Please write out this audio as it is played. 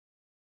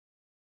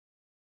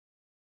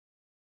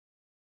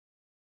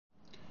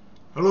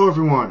Hello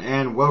everyone,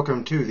 and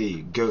welcome to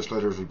the Ghost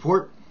Letters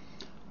Report.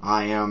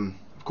 I am,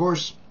 of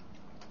course,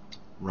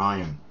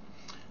 Ryan.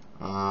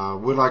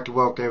 Would like to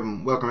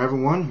welcome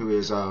everyone who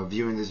is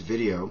viewing this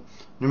video,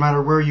 no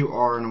matter where you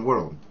are in the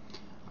world.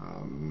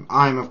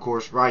 I'm, of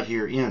course, right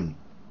here in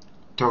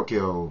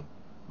Tokyo,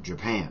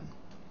 Japan.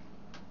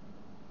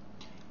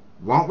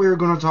 What we're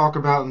going to talk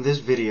about in this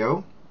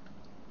video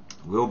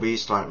will be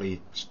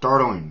slightly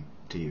startling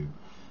to you,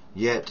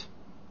 yet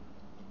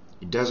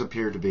it does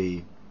appear to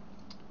be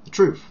the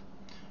truth.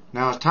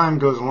 Now, as time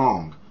goes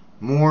along,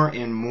 more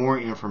and more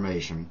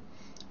information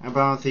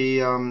about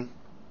the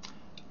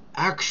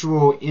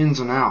actual ins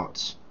and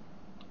outs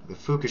of the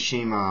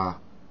Fukushima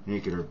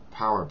nuclear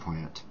power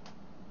plant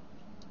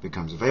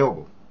becomes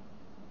available.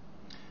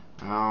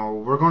 Now,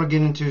 we're going to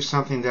get into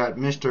something that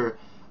Mr.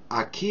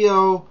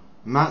 Akio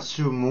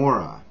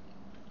Matsumura,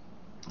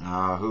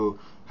 who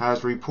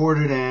has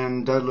reported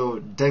and done a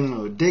little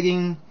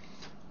digging,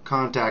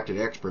 contacted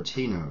experts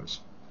he knows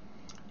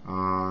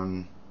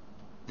on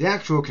the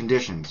actual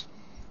conditions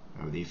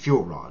of the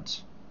fuel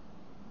rods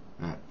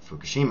at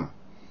Fukushima.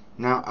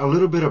 Now, a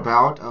little bit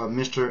about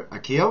Mr.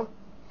 Akio.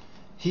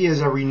 He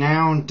is a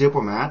renowned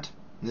diplomat.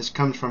 This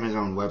comes from his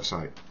own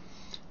website.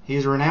 He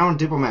is a renowned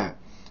diplomat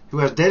who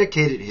has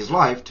dedicated his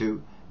life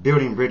to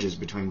building bridges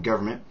between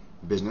government,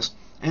 business,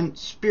 and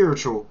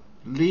spiritual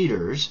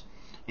leaders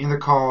in the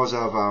cause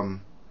of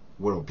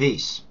world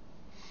peace.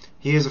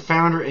 He is the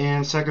founder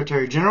and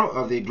Secretary General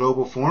of the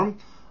Global Forum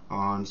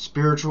on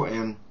Spiritual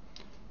and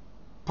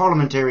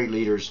Parliamentary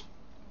Leaders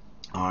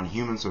on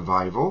Human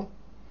Survival,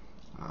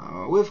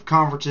 with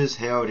conferences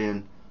held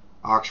in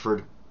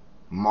Oxford,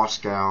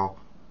 Moscow,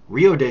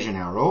 Rio de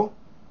Janeiro,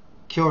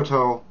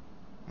 Kyoto,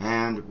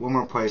 and one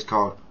more place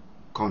called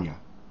Konya.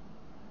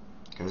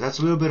 Because that's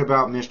a little bit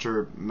about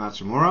Mr.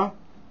 Matsumura.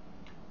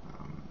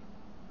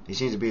 He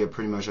seems to be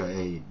pretty much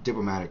a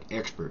diplomatic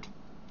expert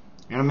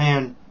and a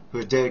man who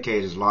has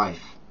dedicated his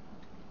life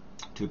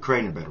to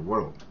creating a better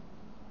world.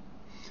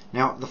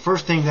 Now, the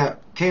first thing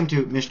that came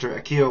to Mr.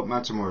 Akio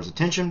Matsumura's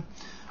attention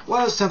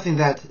was something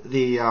that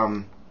the let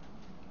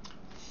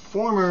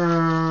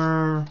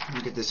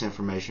me get this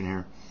information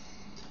here,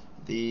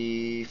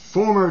 the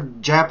former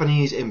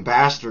Japanese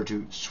ambassador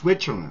to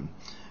Switzerland,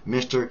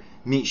 Mr.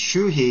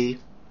 Mitsuhi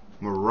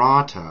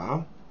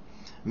Murata,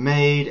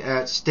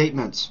 made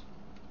statements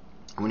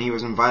when he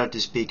was invited to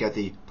speak at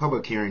the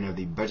public hearing of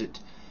the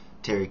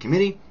Budgetary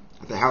Committee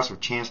at the House of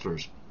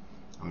Chancellors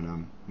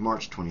on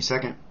March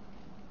 22nd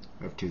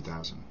of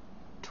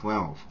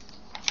 2012.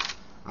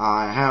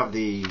 I have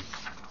the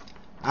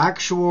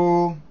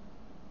actual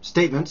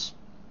statements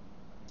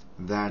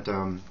that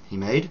he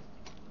made.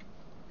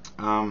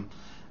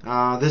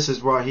 This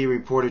is what he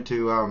reported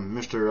to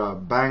Mr.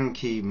 Ban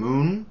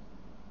Ki-moon,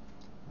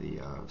 the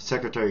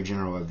Secretary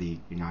General of the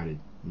United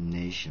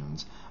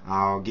Nations.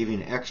 I'll give you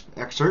an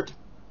excerpt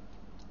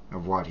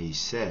of what he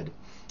said.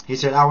 He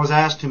said, "I was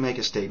asked to make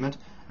a statement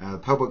at the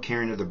public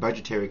hearing of the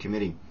Budgetary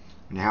Committee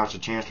in the House of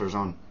Chancellors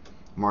on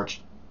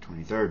March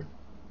 23rd.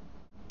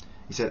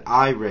 He said,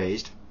 I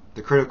raised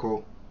the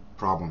critical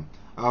problem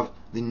of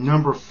the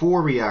number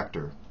 4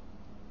 reactor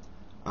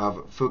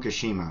of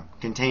Fukushima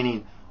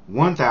containing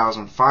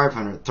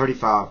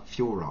 1,535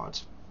 fuel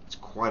rods. It's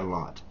quite a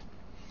lot.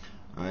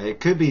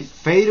 It could be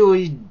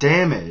fatally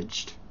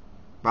damaged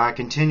by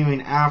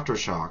continuing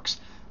aftershocks.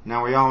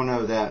 Now, we all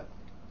know that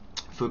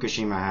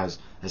Fukushima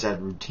has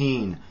had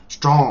routine,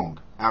 strong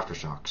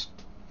aftershocks.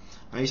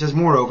 He says,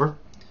 moreover,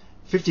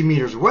 50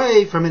 meters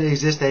away from it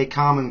exists a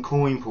common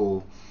cooling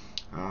pool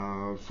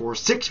for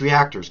 6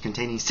 reactors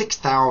containing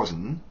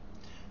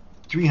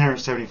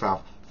 6,375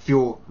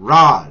 fuel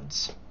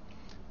rods."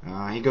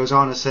 He goes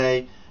on to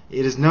say,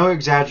 "It is no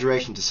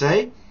exaggeration to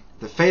say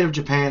the fate of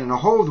Japan and the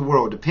whole of the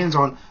world depends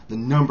on the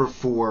number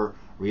 4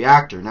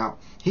 reactor." Now,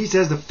 he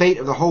says the fate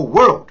of the whole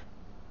world.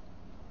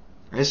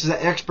 This is an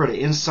expert, an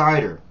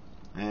insider,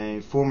 a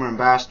former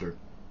ambassador,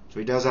 so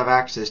he does have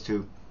access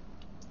to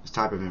this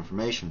type of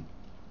information.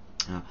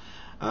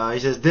 He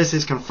says this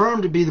is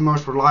confirmed to be the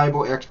most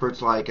reliable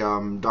experts like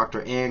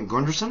Dr. Ann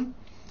Gunderson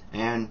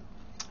and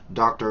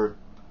Dr.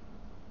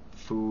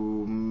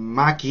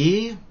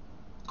 Fumaki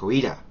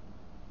Koida.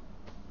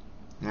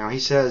 Now, he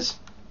says,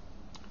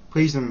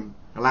 please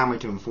allow me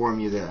to inform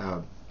you that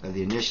of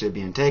the initiative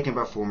being taken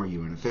by former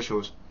UN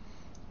officials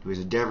who is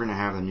endeavoring to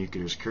have the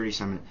Nuclear Security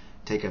Summit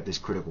take up this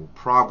critical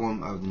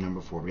problem of the number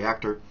 4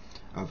 reactor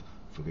of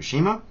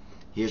Fukushima.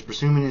 He is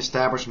presuming the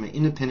establishment of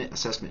an independent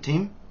assessment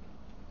team.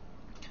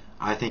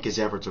 I think his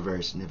efforts are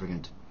very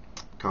significant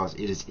because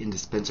it is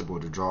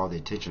indispensable to draw the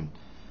attention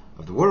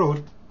of the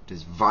world to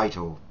this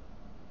vital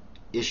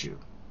issue.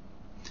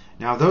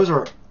 Now, those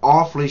are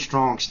awfully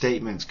strong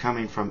statements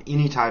coming from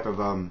any type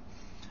of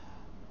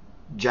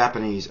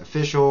Japanese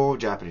official,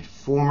 Japanese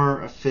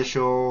former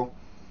official.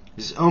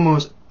 This is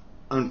almost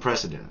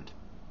unprecedented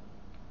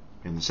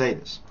for him to say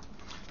this.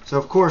 So,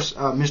 of course,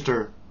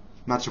 Mr.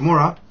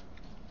 Matsumura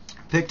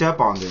picked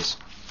up on this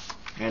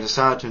and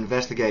decided to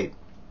investigate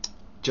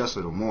just a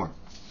little more.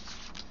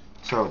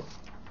 So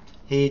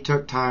he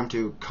took time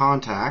to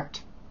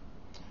contact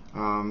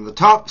the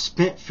top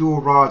spent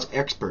fuel rods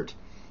expert,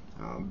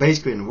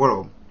 basically in the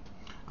world,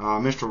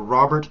 Mr.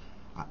 Robert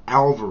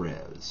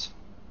Alvarez.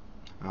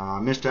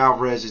 Mr.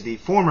 Alvarez is the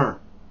former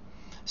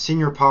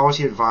Senior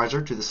Policy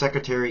Advisor to the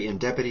Secretary and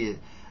Deputy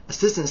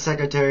Assistant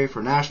Secretary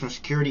for National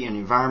Security and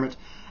Environment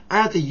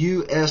at the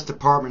U.S.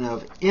 Department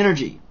of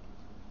Energy.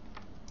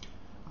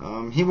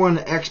 He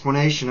wanted an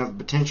explanation of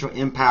the potential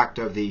impact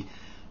of the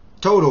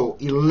total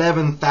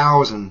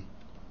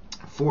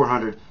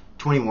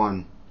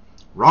 11,421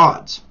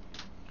 rods.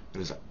 It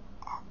is an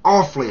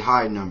awfully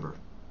high number.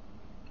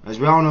 As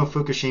we all know,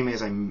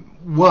 Fukushima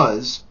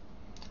was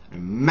a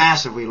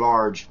massively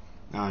large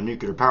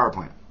nuclear power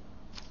plant.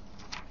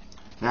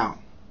 Now,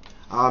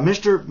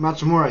 Mr.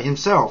 Matsumura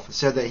himself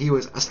said that he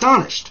was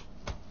astonished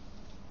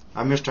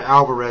by Mr.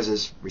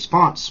 Alvarez's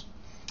response.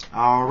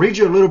 I'll read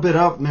you a little bit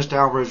of Mr.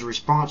 Alvarez's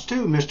response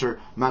to Mr.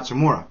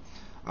 Matsumura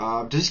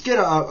to just get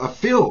a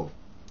feel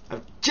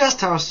of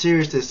just how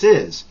serious this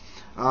is,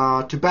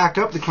 to back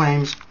up the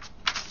claims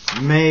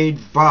made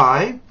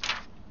by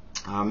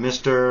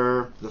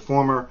the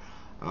former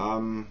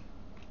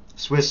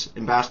Swiss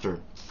ambassador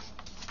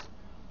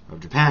of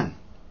Japan.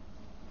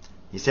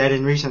 He said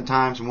in recent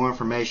times more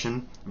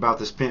information about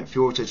the spent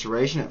fuel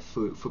situation at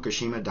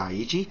Fukushima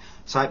Daiichi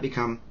site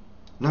become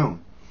known.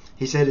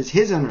 He said it's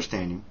his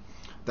understanding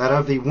that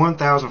of the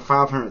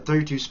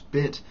 1,532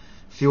 spent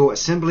fuel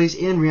assemblies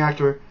in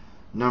reactor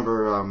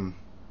number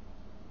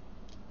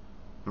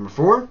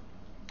 4,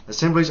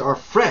 assemblies are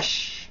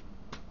fresh.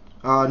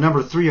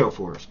 Number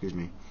 304, excuse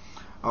me,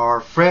 are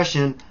fresh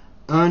and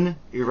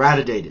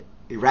unirradiated.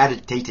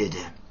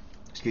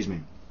 Excuse me.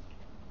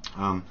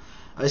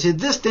 I said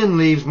this then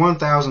leaves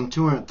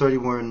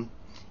 1,231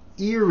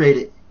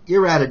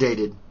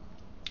 irradiated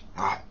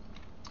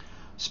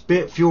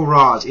spent fuel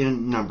rods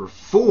in number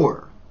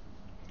 4,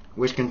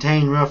 which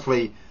contain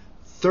roughly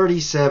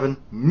 37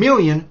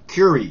 million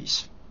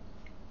curies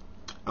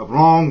of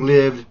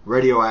long-lived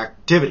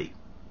radioactivity.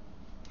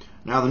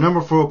 Now, the number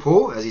 4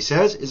 pool, as he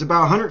says, is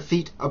about 100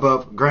 feet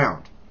above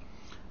ground.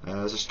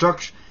 The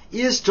structure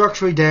is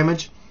structurally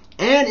damaged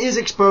and is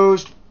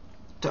exposed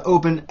to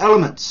open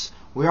elements.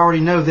 We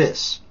already know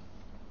this.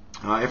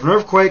 If an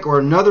earthquake or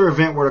another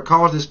event were to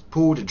cause this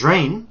pool to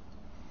drain,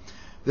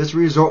 this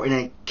would result in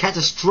a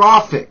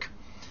catastrophic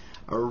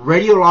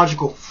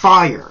radiological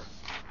fire,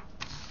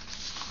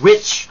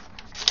 which,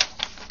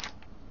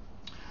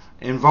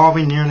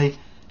 involving nearly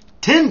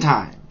 10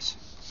 times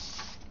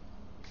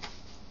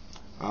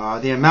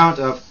the amount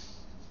of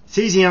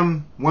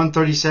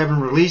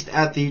cesium-137 released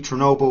at the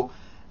Chernobyl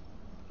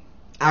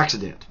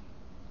accident.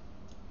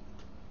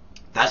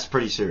 That's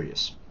pretty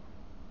serious.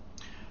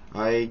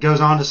 He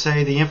goes on to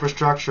say the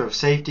infrastructure of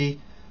safety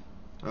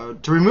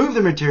to remove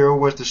the material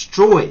was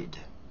destroyed,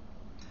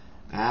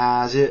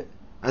 as it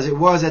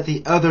was at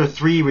the other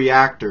 3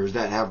 reactors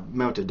that have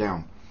melted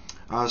down.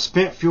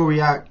 Spent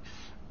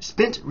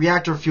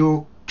reactor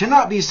fuel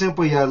cannot be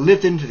simply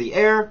lifted into the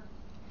air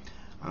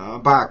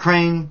by a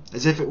crane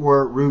as if it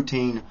were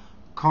routine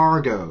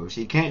cargo.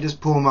 So you can't just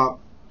pull them up,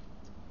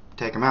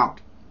 take them out.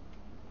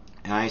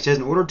 He says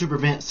in order to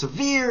prevent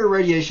severe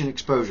radiation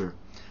exposure,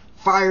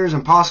 fires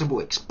and possible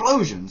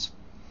explosions,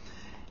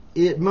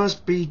 it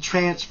must be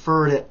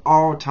transferred at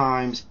all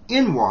times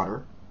in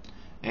water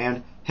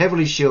and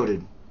heavily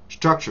shielded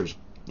structures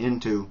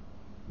into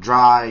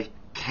dry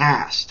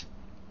cast,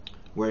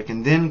 where it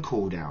can then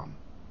cool down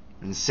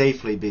and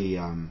safely be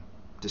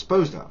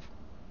disposed of,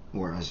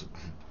 or as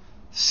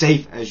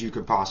safe as you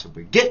could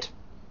possibly get,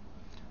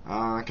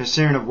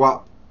 considering of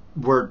what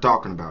we're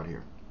talking about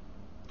here.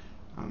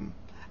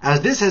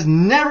 As this has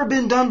never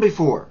been done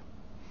before,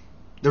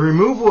 the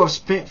removal of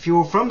spent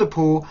fuel from the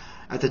pool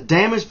at the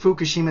damaged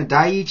Fukushima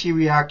Daiichi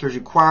reactors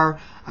require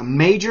a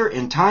major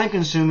and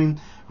time-consuming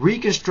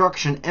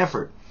reconstruction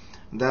effort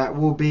that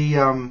will be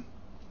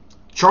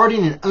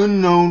charting in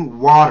unknown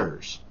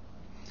waters.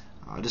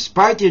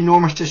 Despite the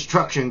enormous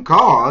destruction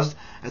caused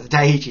at the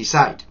Daiichi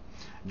site,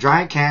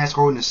 giant casks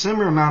holding a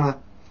similar amount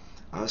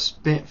of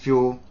spent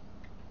fuel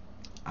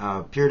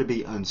appear to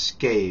be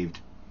unscathed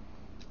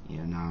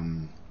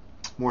in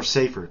more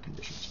safer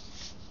conditions.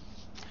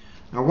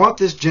 Now, what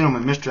this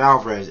gentleman, Mr.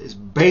 Alvarez, is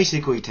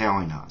basically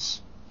telling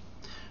us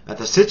that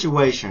the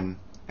situation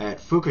at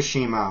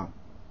Fukushima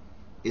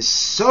is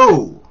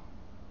so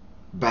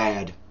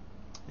bad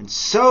and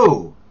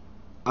so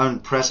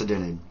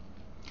unprecedented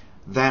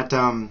that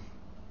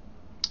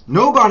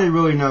nobody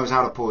really knows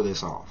how to pull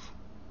this off.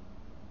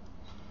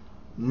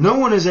 No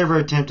one has ever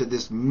attempted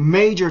this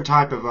major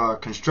type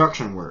of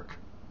construction work,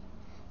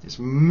 this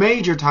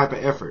major type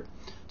of effort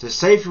to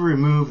safely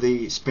remove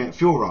the spent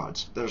fuel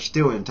rods that are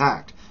still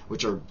intact,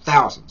 which are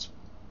thousands.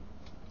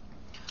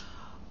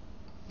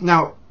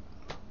 Now,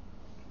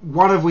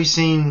 what have we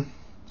seen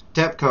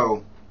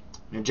TEPCO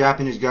and the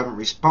Japanese government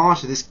respond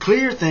to this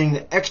clear thing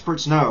that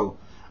experts know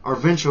are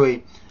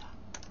eventually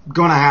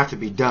going to have to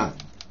be done,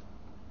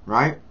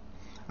 right?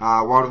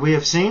 What we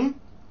have seen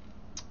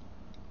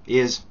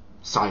is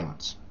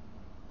silence.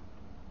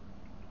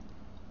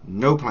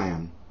 No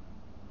plan.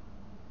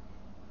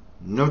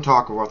 No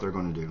talk of what they're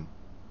going to do.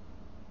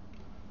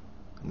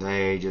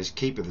 They just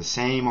keep it the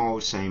same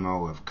old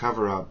of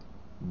cover up,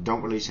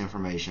 don't release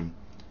information,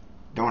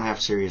 don't have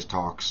serious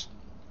talks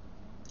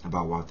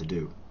about what to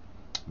do.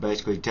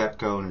 Basically,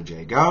 TEPCO and the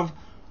JGov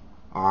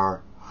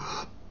are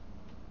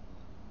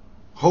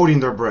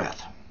holding their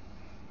breath,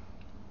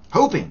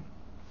 hoping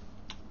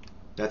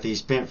that these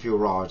spent fuel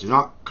rods do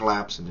not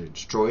collapse and are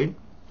destroyed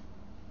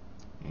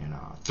and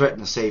threaten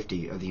the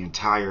safety of the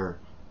entire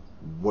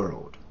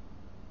world.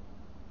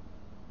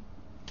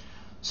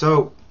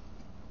 So,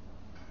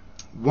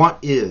 what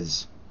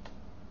is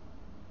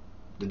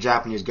the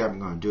Japanese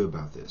government going to do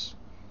about this?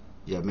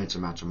 You have Mr.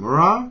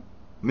 Matsumura,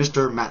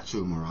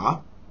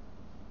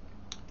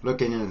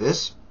 looking into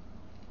this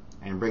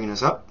and bringing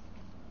us up.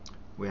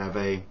 We have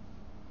a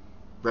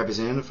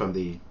representative from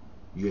the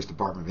U.S.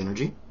 Department of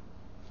Energy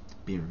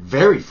being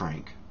very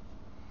frank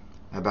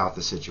about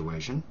the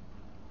situation.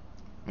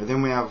 And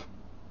then we have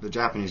the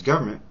Japanese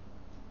government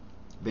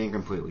being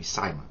completely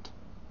silent.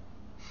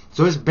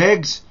 So this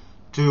begs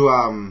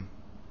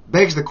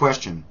the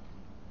question,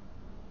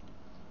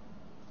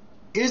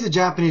 is the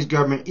Japanese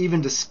government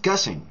even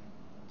discussing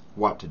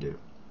what to do?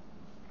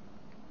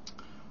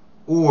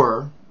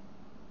 Or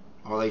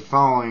are they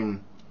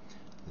following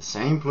the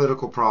same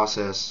political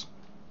process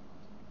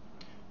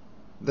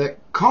that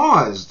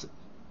caused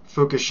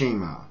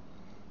Fukushima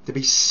to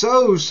be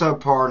so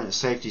subpar in its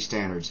safety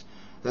standards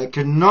that it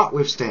could not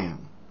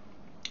withstand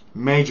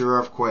major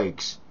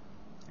earthquakes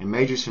and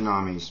major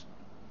tsunamis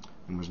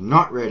and was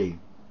not ready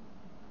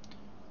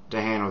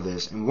to handle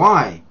this? And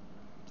why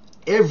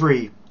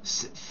every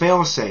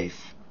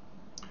fail-safe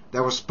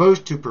that was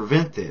supposed to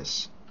prevent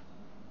this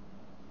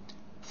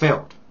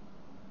failed?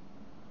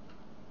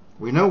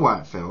 We know why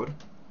it failed.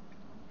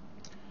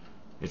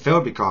 It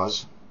failed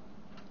because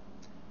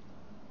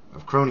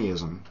of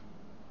cronyism,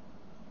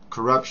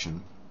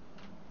 corruption,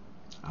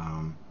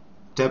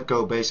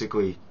 TEPCO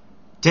basically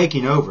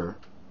taking over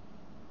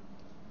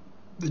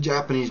the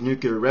Japanese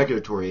Nuclear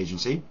Regulatory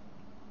Agency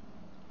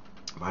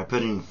by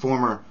putting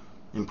former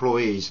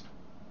employees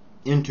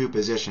into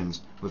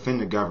positions within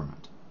the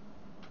government.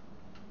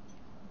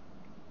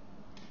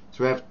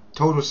 So we have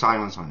total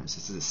silence on this.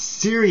 This is a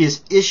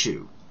serious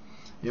issue.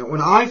 You know,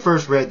 when I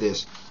first read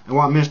this and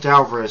what Mr.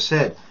 Alvarez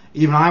said,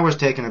 even I was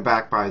taken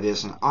aback by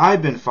this, and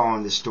I've been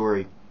following this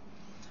story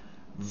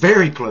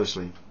very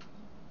closely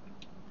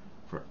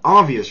for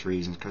obvious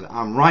reasons, because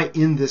I'm right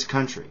in this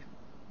country,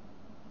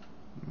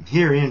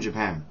 here in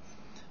Japan.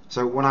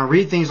 So when I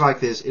read things like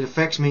this, it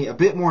affects me a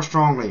bit more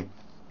strongly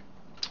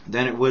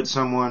than it would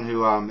someone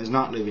who is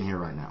not living here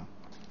right now.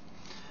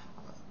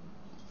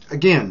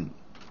 Again,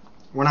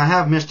 when I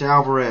have Mr.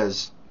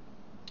 Alvarez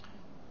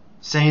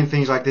saying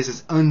things like this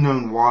is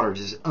unknown waters,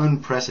 this is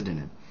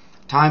unprecedented,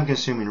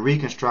 time-consuming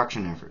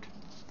reconstruction effort,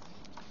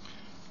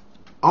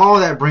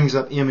 all that brings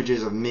up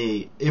images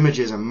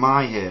in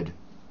my head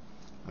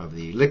of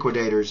the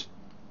liquidators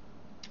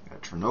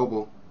at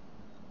Chernobyl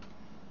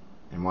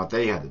and what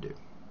they had to do.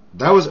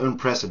 That was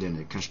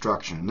unprecedented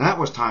construction, and that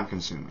was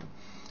time-consuming.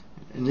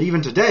 And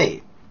even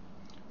today,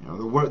 you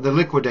know, the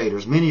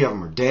liquidators, many of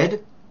them are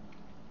dead,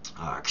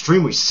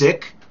 extremely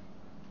sick,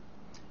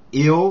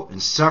 ill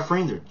and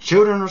suffering. Their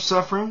children are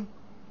suffering.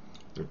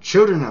 Their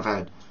children have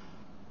had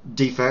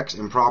defects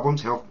and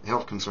problems,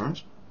 health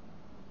concerns.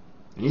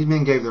 And these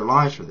men gave their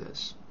lives for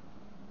this.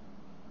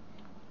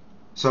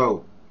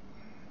 So,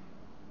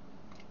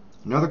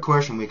 another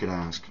question we could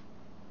ask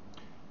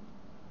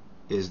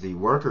is the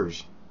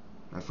workers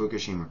at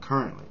Fukushima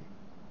currently,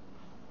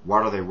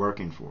 what are they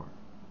working for?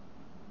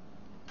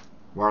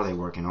 What are they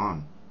working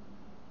on?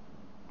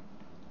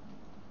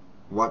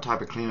 What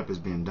type of cleanup is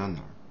being done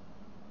there?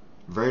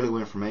 Very little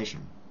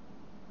information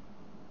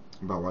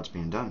about what's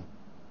being done.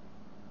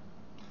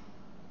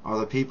 Are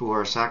the people who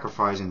are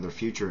sacrificing their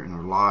future and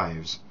their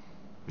lives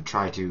to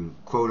try to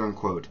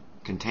quote-unquote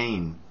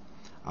contain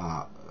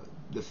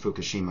the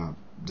Fukushima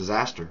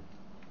disaster,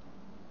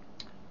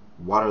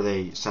 what are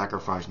they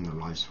sacrificing their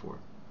lives for?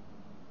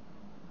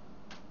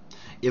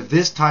 If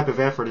this type of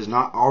effort is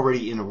not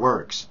already in the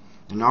works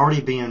and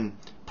already being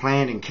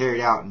planned and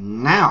carried out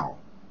now,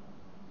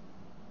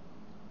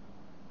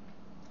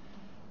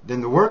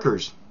 then the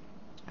workers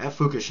at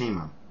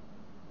Fukushima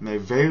may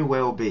very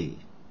well be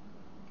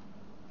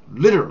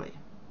literally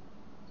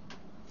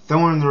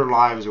throwing their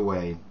lives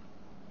away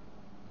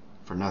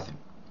for nothing.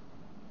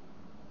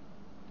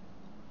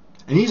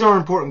 And these are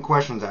important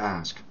questions to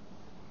ask.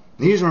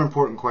 These are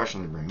important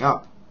questions to bring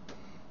up.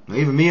 Now,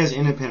 even me as an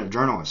independent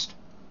journalist,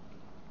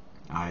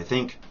 I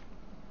think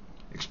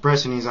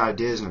expressing these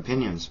ideas and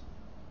opinions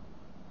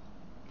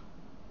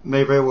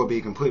may very well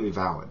be completely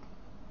valid.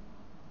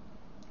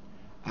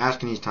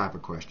 Asking these type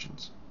of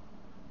questions,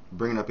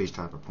 bringing up these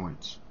type of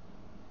points.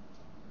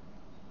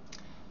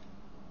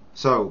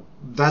 So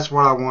that's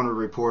what I want to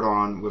report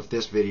on with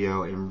this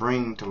video and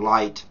bring to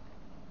light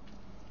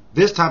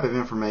this type of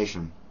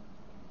information,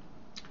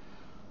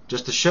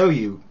 just to show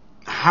you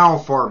how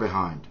far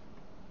behind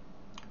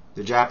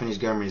the Japanese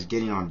government is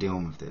getting on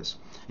dealing with this,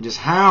 and just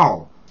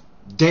how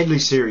deadly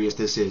serious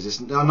this is. It's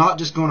not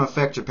just going to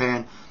affect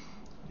Japan.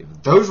 If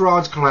those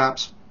rods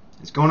collapse,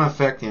 it's going to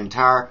affect the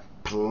entire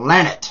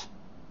planet.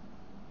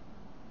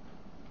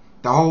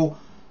 The whole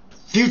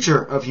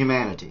future of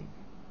humanity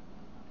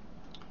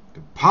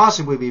could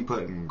possibly be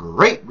put in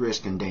great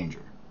risk and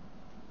danger.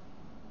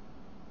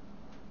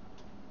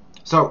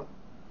 So,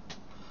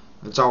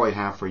 that's all we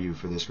have for you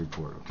for this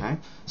report, okay?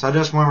 So I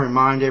just want to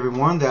remind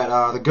everyone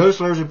that the Ghost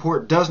Flares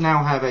Report does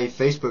now have a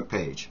Facebook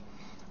page.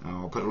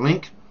 I'll put a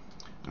link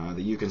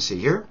that you can see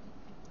here.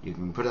 You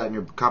can put that in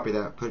your copy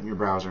that, put it in your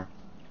browser.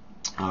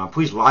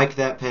 Please like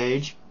that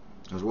page,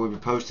 as we'll be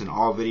posting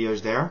all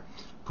videos there,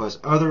 plus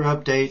other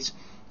updates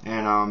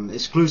and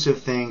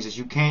exclusive things that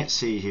you can't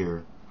see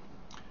here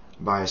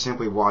by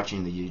simply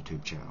watching the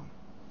YouTube channel.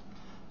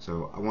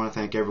 So I want to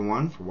thank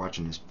everyone for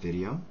watching this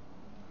video.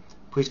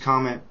 Please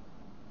comment,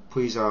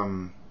 please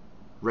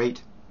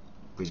rate,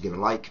 please give a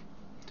like,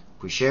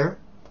 please share.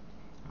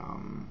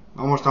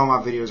 Almost all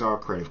my videos are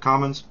Creative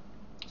Commons,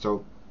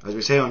 so as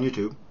we say on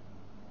YouTube,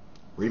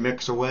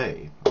 remix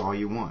away all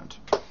you want.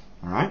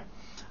 Alright?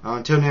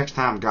 Until next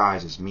time,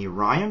 guys, it's me,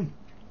 Ryan,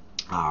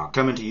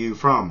 coming to you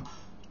from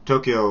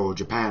Tokyo,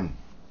 Japan.